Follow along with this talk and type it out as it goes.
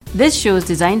This show is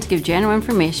designed to give general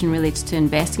information related to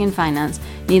investing and finance.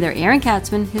 Neither Aaron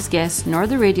Katzman, his guests, nor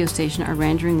the radio station are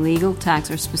rendering legal,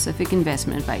 tax, or specific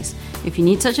investment advice. If you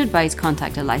need such advice,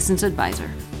 contact a licensed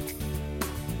advisor.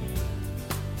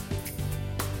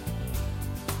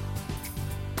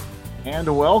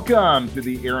 And welcome to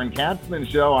the Aaron Katzman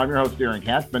Show. I'm your host, Aaron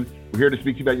Katzman. We're here to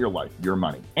speak to you about your life, your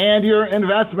money, and your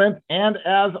investment. And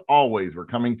as always, we're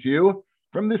coming to you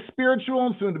from the spiritual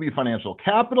and soon-to-be financial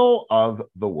capital of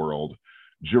the world,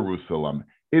 Jerusalem,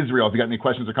 Israel. If you got any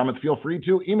questions or comments, feel free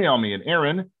to email me at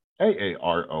Aaron,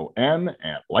 Aaron,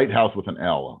 at Lighthouse with an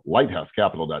L,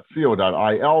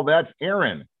 lighthousecapital.co.il. That's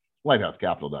Aaron,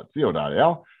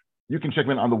 lighthousecapital.co.il. You can check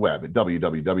me on the web at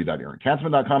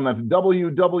www.aaronkatzman.com. That's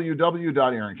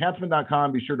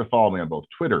www.aaronkatzman.com. Be sure to follow me on both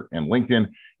Twitter and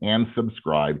LinkedIn and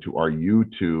subscribe to our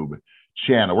YouTube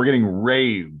channel. We're getting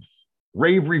rave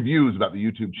reviews about the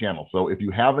YouTube channel. So if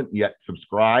you haven't yet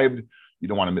subscribed, you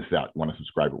don't want to miss out. You want to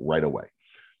subscribe right away.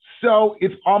 So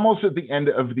it's almost at the end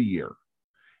of the year.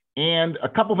 And a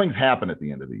couple things happen at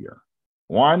the end of the year.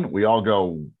 One, we all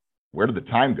go, where did the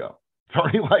time go? It's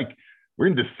already like, we're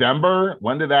in December.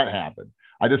 When did that happen?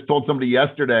 I just told somebody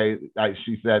yesterday,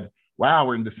 she said, wow,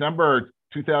 we're in December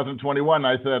 2021.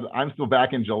 I said, I'm still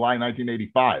back in July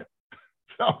 1985.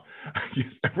 So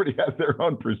everybody has their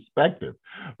own perspective.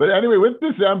 But anyway, with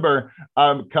December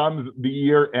comes the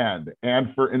year end.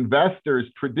 And for investors,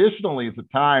 traditionally, it's a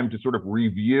time to sort of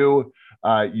review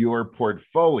your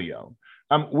portfolio.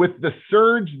 With the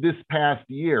surge this past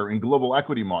year in global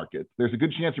equity markets, there's a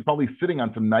good chance you're probably sitting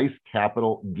on some nice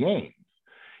capital gains.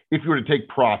 If you were to take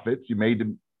profits, you're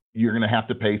going to have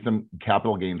to pay some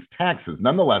capital gains taxes.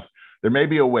 Nonetheless, there may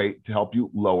be a way to help you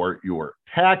lower your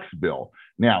tax bill.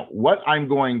 Now, what I'm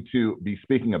going to be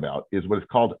speaking about is what is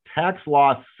called tax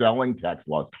loss selling, tax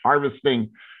loss harvesting.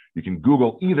 You can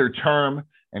Google either term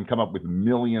and come up with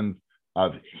millions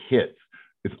of hits.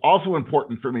 It's also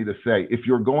important for me to say, if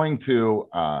you're going to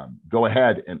go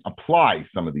ahead and apply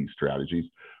some of these strategies,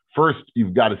 first,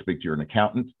 you've got to speak to your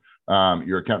accountant.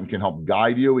 Your accountant can help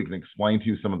guide you. He can explain to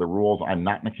you some of the rules. I'm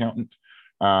not an accountant.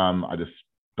 I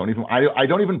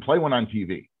don't even play one on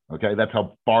TV. Okay, that's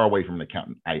how far away from an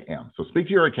accountant I am. So speak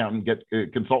to your accountant,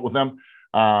 consult with them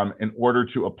in order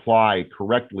to apply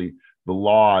correctly the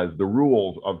laws, the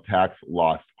rules of tax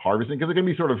loss harvesting, because it can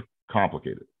be sort of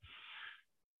complicated.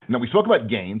 Now, we spoke about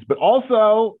gains, but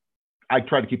also I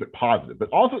try to keep it positive, but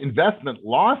also investment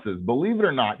losses. Believe it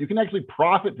or not, you can actually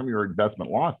profit from your investment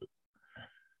losses.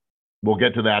 We'll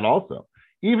get to that also.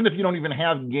 Even if you don't even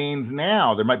have gains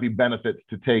now, there might be benefits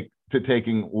to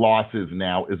taking losses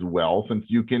now as well, since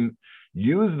you can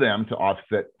use them to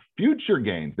offset future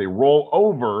gains. They roll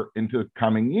over into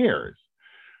coming years,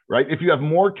 right? If you have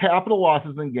more capital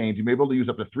losses than gains, you may be able to use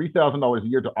up to $3,000 a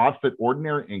year to offset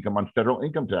ordinary income on federal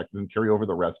income taxes and carry over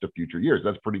the rest of future years.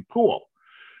 That's pretty cool,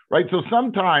 right? So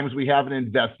sometimes we have an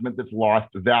investment that's lost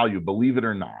value, believe it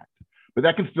or not, but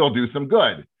that can still do some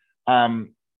good.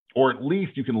 Or at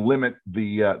least you can limit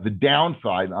the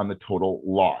downside on the total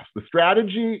loss. The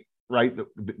strategy, right,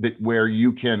 where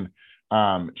you can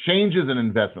changes an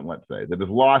investment, let's say, that has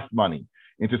lost money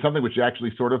into something which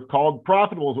actually sort of called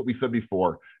profitable is what we said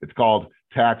before. It's called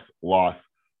tax loss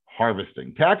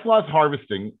harvesting. Tax loss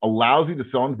harvesting allows you to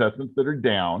sell investments that are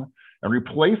down and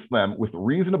replace them with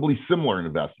reasonably similar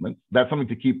investments. That's something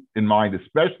to keep in mind,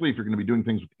 especially if you're going to be doing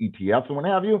things with ETFs and what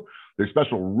have you. There's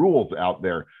special rules out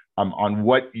there on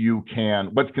what's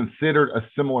considered a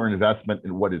similar investment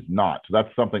and what is not. So that's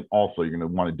something also you're going to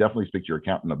want to definitely speak to your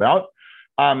accountant about.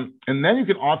 And then you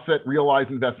can offset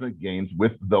realized investment gains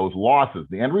with those losses.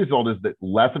 The end result is that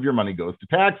less of your money goes to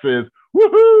taxes,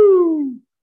 woohoo,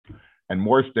 and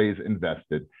more stays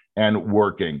invested and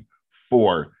working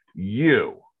for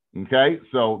you. Okay,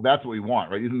 so that's what we want,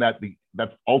 right? Isn't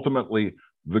that's ultimately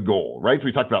the goal, right? So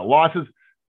we talked about losses.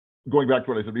 Going back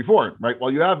to what I said before, right?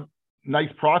 Well, you have nice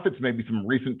profits, maybe some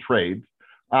recent trades.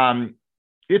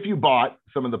 If you bought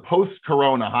some of the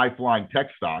post-corona high-flying tech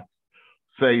stocks,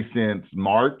 say since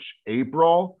March,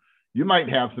 April, you might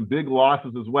have some big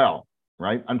losses as well,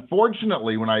 right?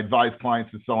 Unfortunately, when I advise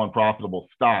clients to sell unprofitable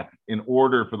stocks in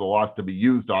order for the loss to be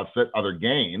used to offset other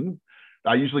gains,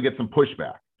 I usually get some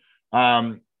pushback.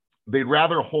 They'd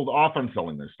rather hold off on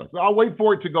selling their stocks. I'll wait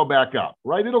for it to go back up,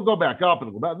 right? It'll go back up,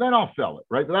 then I'll sell it,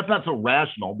 right? But that's not so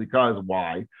rational, because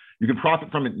why? You can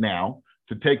profit from it now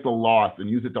to take the loss and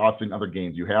use it to offset other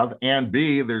gains you have. And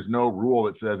B, there's no rule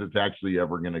that says it's actually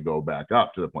ever going to go back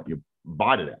up to the point you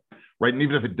bought it at, right? And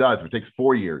even if it does, if it takes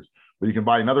 4 years, but you can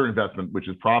buy another investment which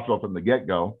is profitable from the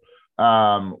get-go,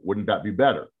 wouldn't that be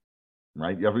better,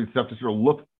 right? You have to sort of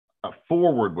look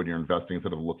forward when you're investing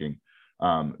instead of looking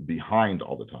behind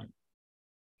all the time.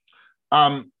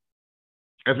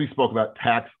 As we spoke about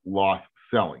tax loss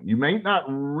selling, you may not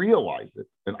realize it.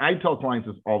 And I tell clients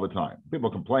this all the time.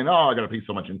 People complain, oh, I got to pay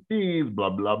so much in fees, blah,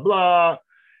 blah, blah.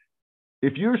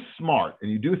 If you're smart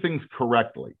and you do things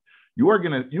correctly,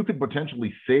 you could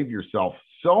potentially save yourself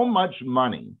so much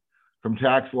money from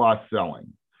tax loss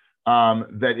selling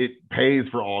that it pays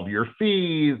for all of your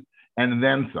fees and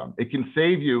then some. It can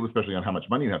save you, especially on how much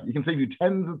money you have, it can save you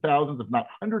tens of thousands, if not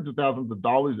hundreds of thousands of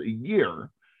dollars a year,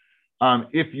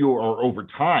 if you are over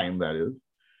time, that is,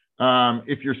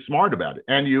 if you're smart about it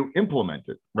and you implement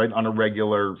it, right, on a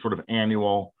regular sort of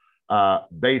annual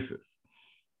basis.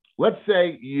 Let's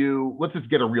just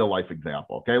get a real life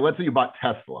example, okay? Let's say you bought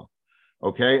Tesla,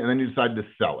 okay, and then you decided to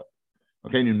sell it,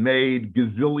 okay, and you made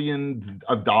gazillions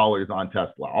of dollars on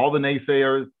Tesla. All the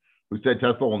naysayers who said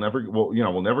Tesla will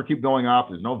never keep going up,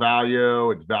 there's no value,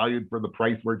 it's valued for the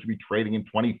price where it should be trading in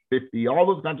 2050, all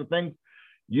those kinds of things,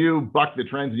 you bucked the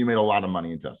trends and you made a lot of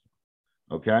money in Tesla,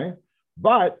 okay?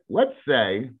 But let's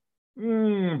say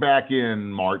back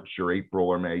in March or April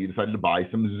or May, you decided to buy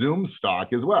some Zoom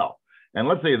stock as well. And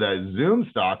let's say the Zoom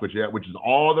stock, which is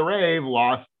all the rave,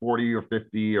 lost 40 or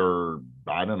 50 or,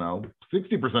 I don't know,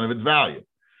 60% of its value.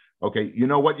 Okay, you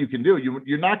know what you can do?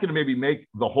 You're not going to maybe make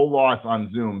the whole loss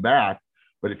on Zoom back,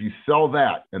 but if you sell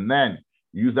that and then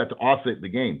use that to offset the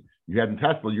gain you had in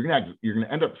Tesla, you're going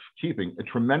to end up keeping a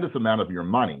tremendous amount of your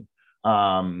money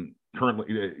currently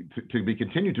to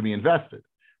continue to be invested,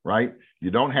 right? You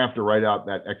don't have to write out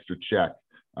that extra check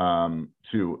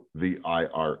to the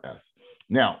IRS.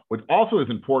 Now, what also is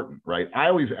important, right? I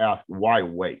always ask, why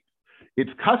wait?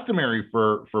 It's customary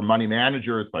for money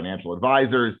managers, financial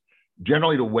advisors,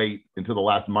 generally to wait until the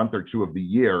last month or two of the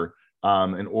year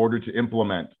in order to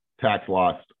implement tax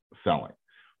loss selling.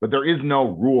 But there is no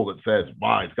rule that says,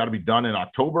 wow, it's got to be done in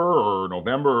October or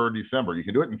November or December. You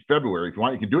can do it in February if you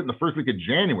want. You can do it in the first week of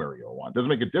January if you want. It doesn't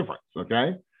make a difference,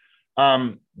 okay?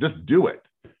 Just do it.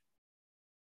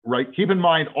 Right? Keep in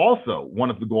mind also one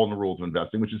of the golden rules of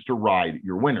investing, which is to ride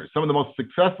your winners. Some of the most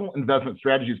successful investment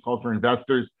strategies call for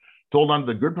investors to hold on to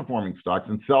the good performing stocks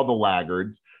and sell the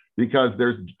laggards, because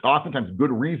there's oftentimes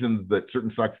good reasons that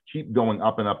certain stocks keep going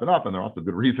up and up and up. And there are also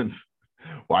good reasons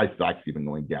why stocks keep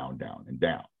going down, down, and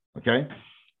down. Okay?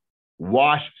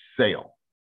 Wash sale.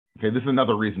 Okay, this is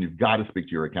another reason you've got to speak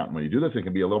to your accountant when you do this. It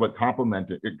can be a little bit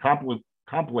complicated,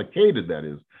 that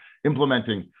is,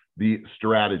 implementing the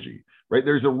strategy. Right?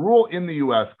 There's a rule in the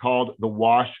US called the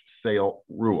wash sale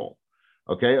rule.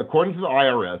 Okay, according to the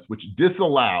IRS, which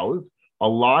disallows a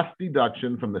loss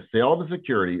deduction from the sale of a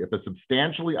security if a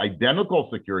substantially identical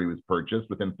security was purchased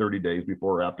within 30 days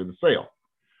before or after the sale.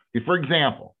 Okay, for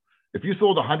example, if you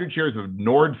sold 100 shares of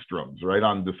Nordstrom's, right,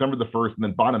 on December the 1st and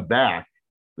then bought them back,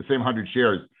 the same 100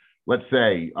 shares, let's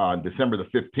say on December the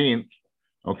 15th,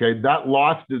 okay, that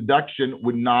loss deduction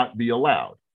would not be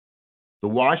allowed. The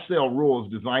wash sale rule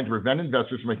is designed to prevent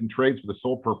investors from making trades for the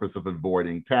sole purpose of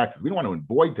avoiding taxes. We don't want to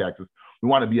avoid taxes. We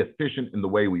want to be efficient in the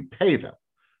way we pay them.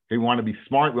 Okay, we want to be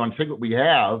smart. We want to take what we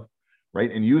have, right,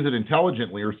 and use it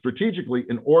intelligently or strategically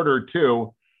in order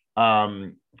to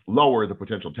lower the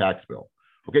potential tax bill.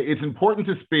 Okay, it's important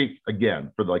to speak,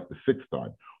 again, for like the sixth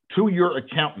time, to your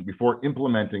accountant before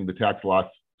implementing the tax loss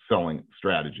selling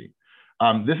strategy.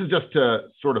 This is just to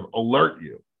sort of alert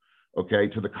you, okay,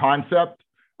 to the concept,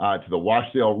 to the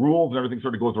wash sale rules, and everything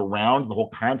sort of goes around the whole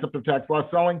concept of tax loss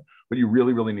selling, but you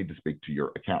really, really need to speak to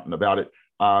your accountant about it.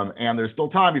 And there's still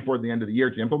time before the end of the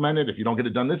year to implement it. If you don't get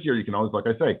it done this year, you can always, like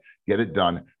I say, get it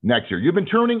done next year. You've been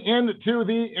tuning in to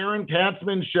the Aaron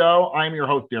Katzman Show. I'm your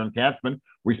host, Aaron Katzman.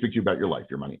 We speak to you about your life,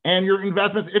 your money, and your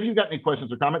investments. If you've got any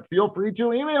questions or comments, feel free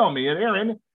to email me at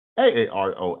Aaron,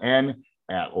 AARON,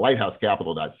 at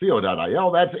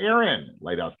lighthousecapital.co.il. That's Aaron,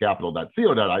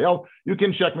 lighthousecapital.co.il. You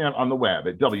can check me out on the web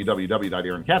at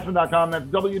www.aaronkatzman.com. That's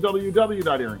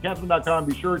www.aaronkatzman.com.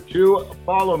 Be sure to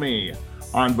follow me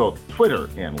on both Twitter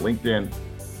and LinkedIn.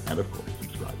 And of course,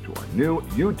 subscribe to our new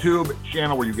YouTube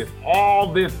channel where you get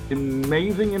all this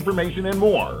amazing information and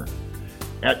more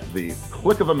at the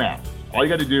click of a mouse. All you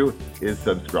got to do is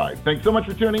subscribe. Thanks so much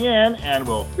for tuning in, and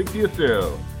we'll speak to you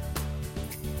soon.